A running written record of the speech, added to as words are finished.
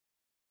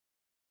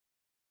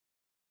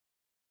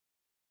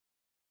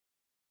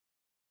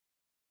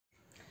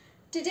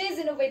Today's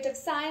innovative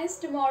science,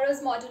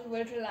 tomorrow's modern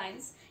world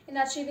reliance. In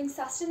achieving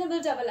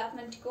sustainable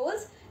development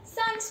goals,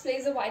 science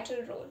plays a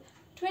vital role.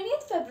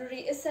 20th February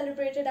is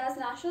celebrated as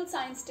National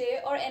Science Day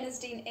or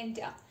NSD in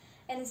India.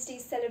 NSD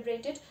is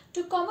celebrated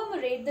to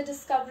commemorate the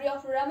discovery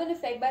of Raman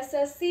effect by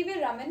Sir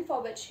C.V. Raman,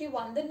 for which he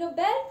won the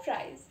Nobel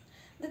Prize.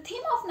 The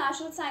theme of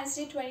National Science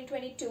Day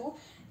 2022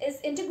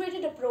 is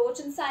Integrated Approach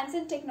in Science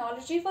and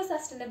Technology for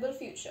Sustainable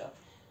Future.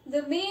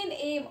 The main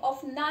aim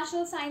of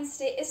National Science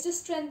Day is to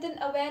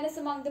strengthen awareness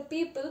among the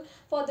people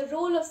for the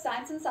role of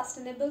science in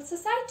sustainable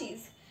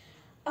societies.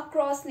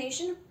 Across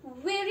nation,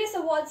 various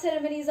award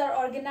ceremonies are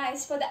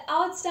organized for the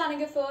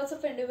outstanding efforts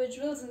of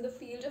individuals in the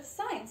field of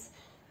science,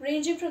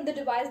 ranging from the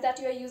device that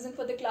you are using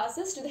for the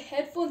classes to the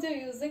headphones you're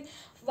using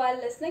while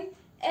listening.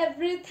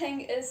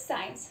 Everything is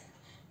science.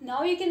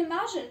 Now you can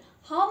imagine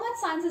how much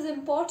science is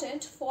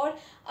important for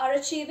our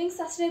achieving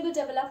sustainable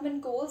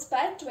development goals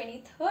by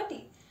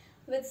 2030.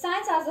 With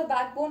science as a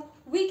backbone,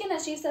 we can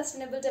achieve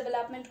sustainable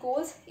development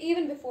goals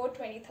even before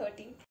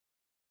 2030.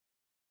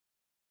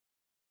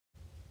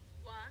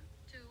 1,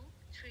 2,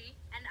 3,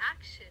 and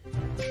action.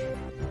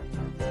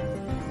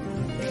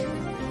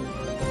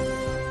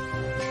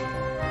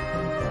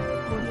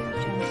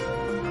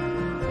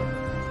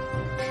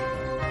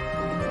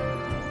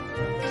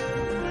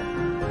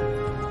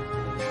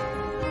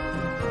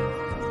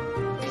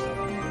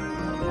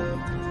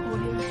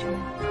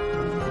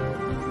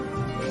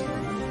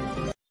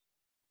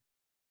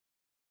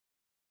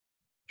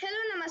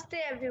 Hello, namaste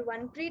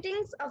everyone.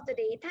 Greetings of the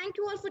day. Thank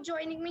you all for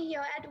joining me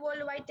here at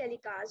Worldwide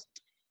Telecast.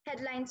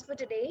 Headlines for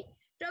today: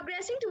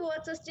 Progressing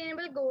towards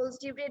sustainable goals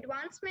due to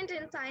advancement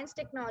in science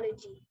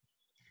technology.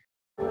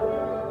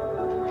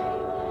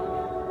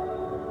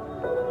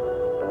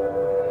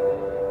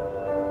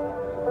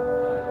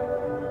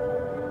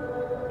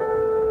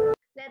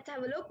 Let's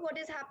have a look what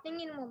is happening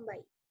in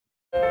Mumbai.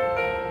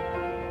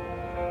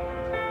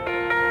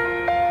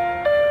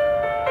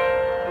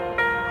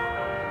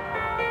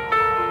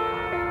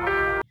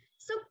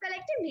 So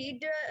collectively,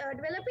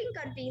 developing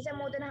countries have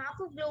more than half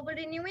of global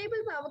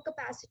renewable power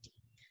capacity.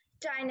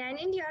 China and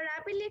India are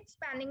rapidly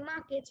expanding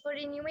markets for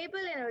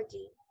renewable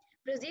energy.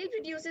 Brazil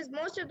produces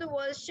most of the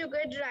world's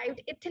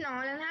sugar-derived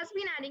ethanol and has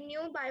been adding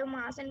new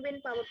biomass and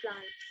wind power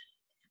plants.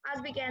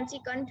 As we can see,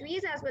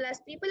 countries as well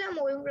as people are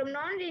moving from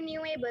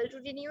non-renewable to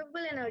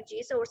renewable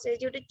energy sources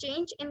due to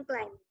change in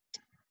climate.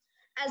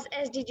 As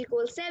SDG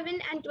Goal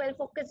 7 and 12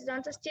 focuses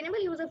on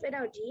sustainable use of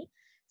energy,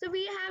 so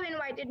we have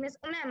invited Ms.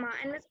 Umema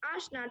and Ms.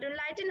 Ashna to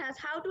enlighten us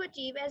how to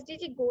achieve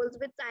SDG goals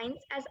with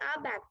science as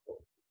our backbone.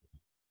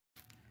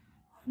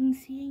 On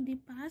seeing the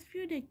past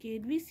few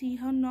decades, we see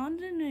how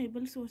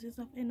non-renewable sources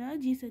of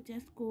energy such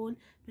as coal,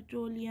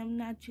 petroleum,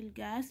 natural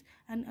gas,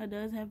 and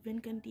others have been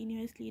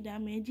continuously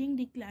damaging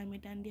the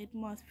climate and the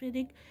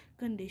atmospheric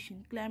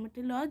condition.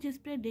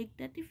 Climatologists predict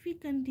that if we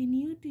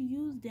continue to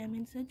use them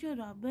in such a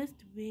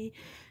robust way,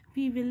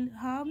 we will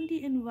harm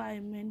the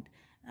environment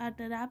at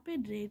a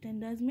rapid rate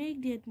and thus make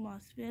the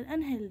atmosphere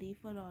unhealthy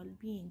for all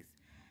beings.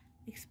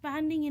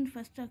 Expanding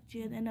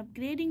infrastructure and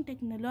upgrading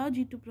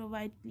technology to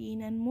provide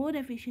clean and more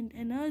efficient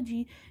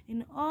energy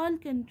in all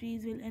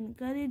countries will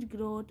encourage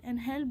growth and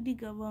help the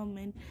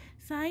government.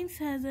 Science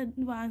has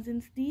advanced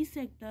in these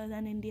sectors,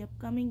 and in the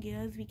upcoming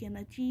years, we can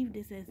achieve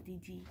this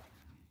SDG.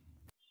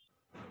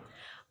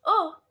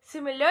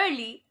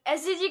 Similarly,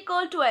 SDG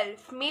Goal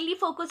 12 mainly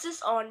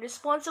focuses on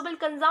responsible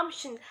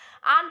consumption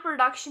and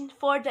production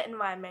for the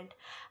environment.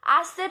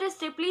 As there is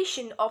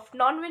depletion of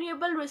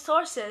non-renewable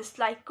resources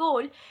like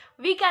coal,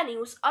 we can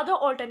use other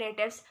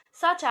alternatives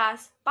such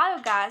as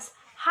biogas,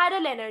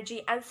 hydel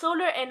energy, and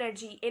solar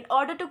energy in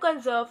order to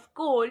conserve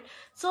coal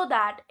so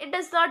that it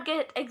does not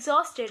get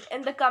exhausted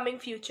in the coming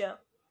future.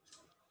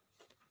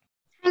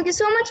 Thank you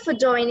so much for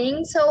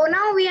joining. So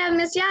now we have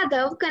Ms.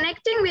 Yadav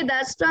connecting with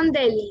us from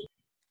Delhi.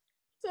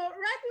 So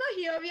right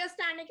now here we are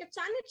standing at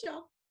Chandni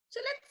Chowk. So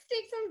let's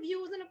take some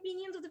views and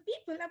opinions of the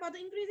people about the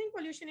increasing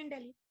pollution in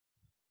Delhi.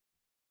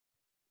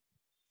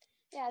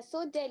 Yeah,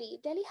 so Delhi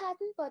has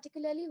been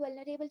particularly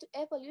vulnerable to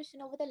air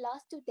pollution over the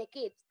last 2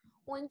 decades,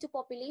 owing to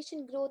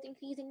population growth,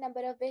 increasing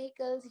number of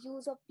vehicles,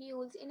 use of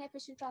fuels,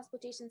 inefficient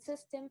transportation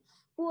system,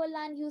 poor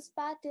land use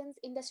patterns,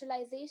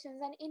 industrializations,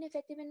 and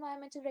ineffective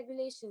environmental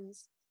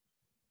regulations.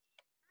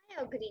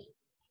 I agree.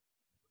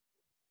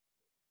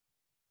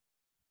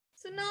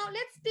 So now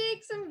let's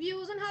take some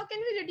views on how can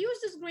we reduce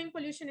this growing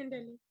pollution in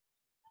Delhi.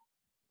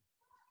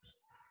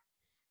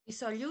 The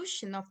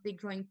solution of the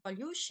growing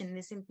pollution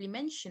is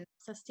implementation of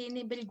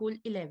Sustainable Goal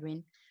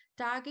 11,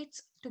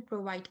 targets to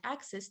provide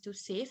access to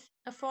safe,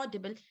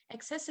 affordable,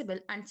 accessible,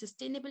 and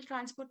sustainable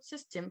transport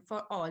system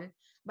for all.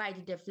 By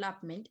the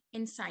development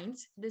in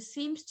science, this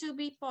seems to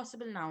be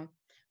possible now,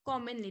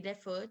 commonly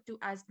referred to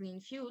as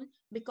green fuel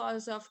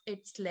because of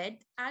its lead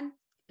and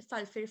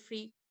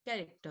sulfur-free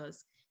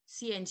characters.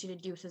 CNG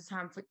reduces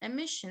harmful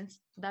emissions,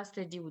 thus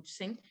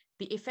reducing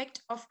the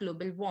effect of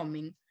global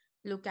warming.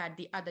 Look at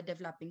the other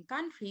developing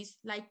countries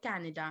like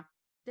Canada.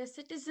 Their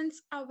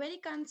citizens are very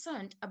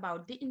concerned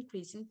about the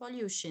increasing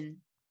pollution.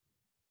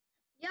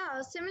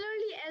 Yeah,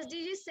 similarly,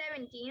 SDG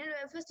 17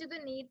 refers to the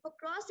need for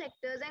cross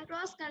sectors and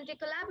cross country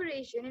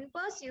collaboration in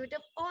pursuit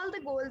of all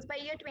the goals by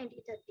year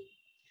 2030.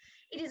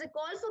 It is a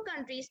call for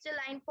countries to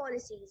align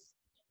policies.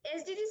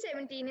 SDG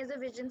 17 is a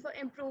vision for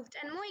improved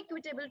and more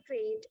equitable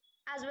trade,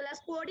 as well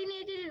as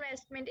coordinated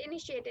investment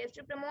initiatives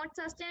to promote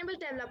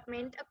sustainable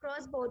development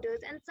across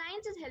borders, and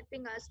science is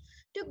helping us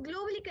to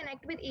globally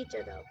connect with each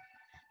other.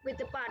 With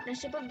the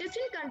partnership of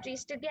different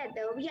countries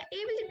together, we are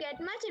able to get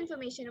much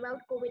information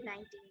about COVID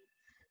 19.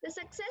 The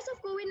success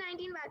of COVID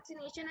 19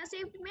 vaccination has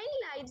saved many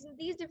lives in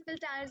these difficult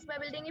times by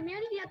building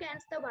immunity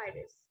against the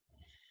virus.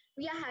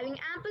 We are having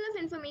ample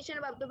of information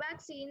about the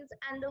vaccines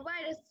and the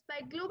virus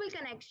by global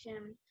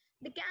connection.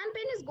 The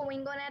campaign is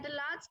going on at a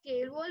large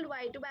scale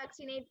worldwide to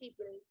vaccinate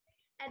people.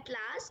 At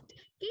last,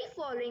 keep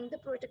following the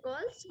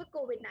protocols for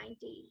COVID 19.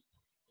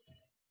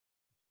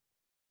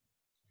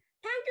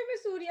 Thank you,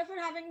 Ms. Surya,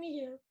 for having me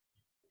here.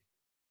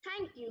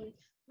 Thank you.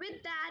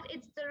 With that,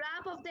 it's the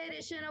wrap of the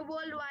edition of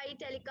Worldwide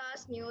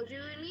Telecast News. We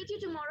will meet you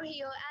tomorrow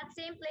here at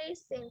same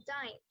place, same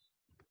time.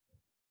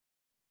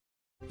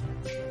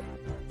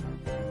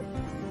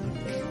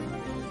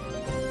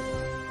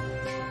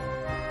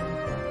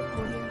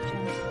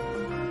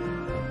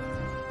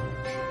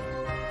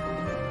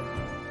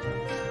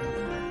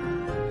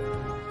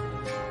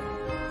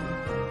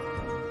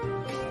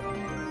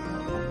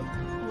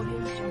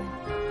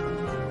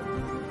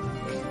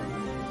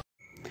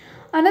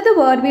 Another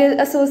word we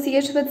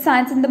associate with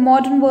science in the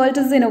modern world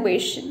is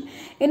innovation.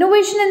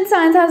 Innovation in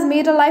science has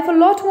made our life a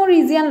lot more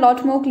easy and a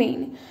lot more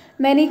clean.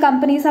 Many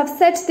companies have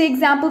set the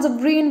examples of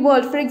green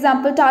world. For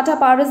example, Tata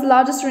Power is the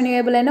largest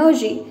renewable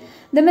energy.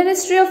 The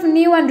Ministry of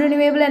New and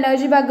Renewable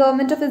Energy by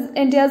Government of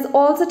India is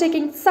also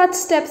taking such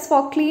steps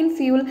for clean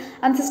fuel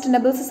and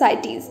sustainable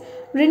societies.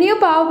 Renew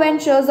Power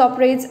Ventures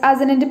operates as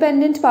an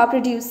independent power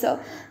producer.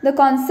 The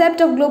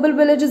concept of global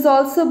village is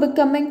also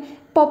becoming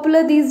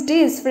popular these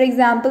days. For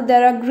example,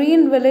 there are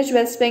Green Village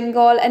West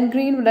Bengal and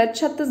Green Village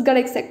Chhattisgarh,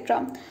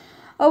 etc.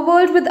 A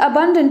world with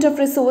abundance of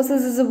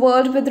resources is a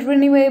world with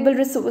renewable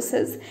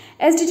resources.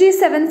 SDG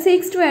 7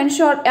 seeks to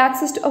ensure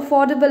access to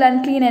affordable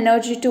and clean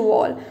energy to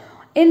all.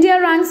 India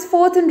ranks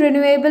 4th in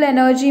renewable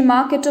energy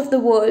market of the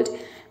world.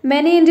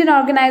 Many Indian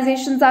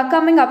organizations are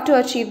coming up to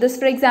achieve this.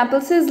 For example,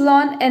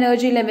 Suzlon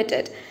Energy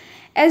Limited.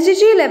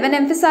 SDG 11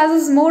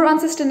 emphasizes more on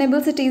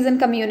sustainable cities and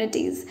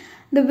communities.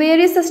 The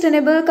various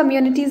sustainable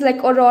communities like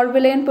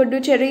Auroville and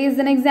Puducherry is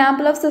an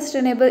example of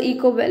sustainable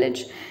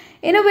eco-village.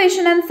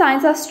 Innovation and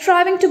science are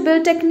striving to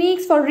build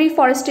techniques for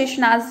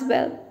reforestation as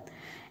well.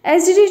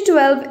 SDG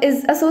 12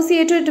 is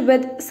associated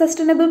with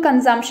sustainable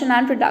consumption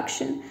and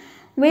production.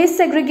 Waste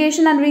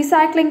segregation and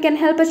recycling can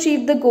help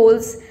achieve the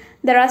goals.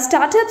 There are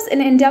startups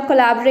in India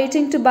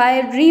collaborating to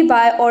buy,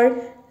 rebuy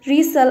or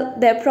resell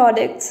their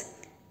products.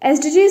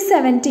 SDG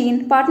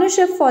 17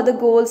 Partnership for the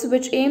Goals,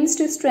 which aims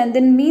to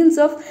strengthen means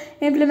of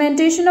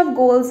implementation of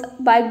goals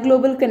by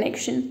global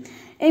connection.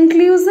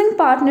 Inclusive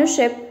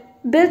partnership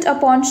built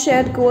upon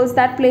shared goals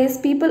that place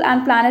people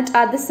and planet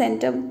at the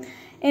center.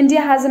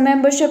 India has a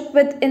membership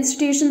with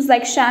institutions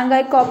like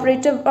Shanghai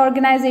Cooperative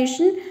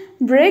Organization,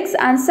 BRICS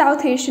and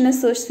South Asian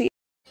Association.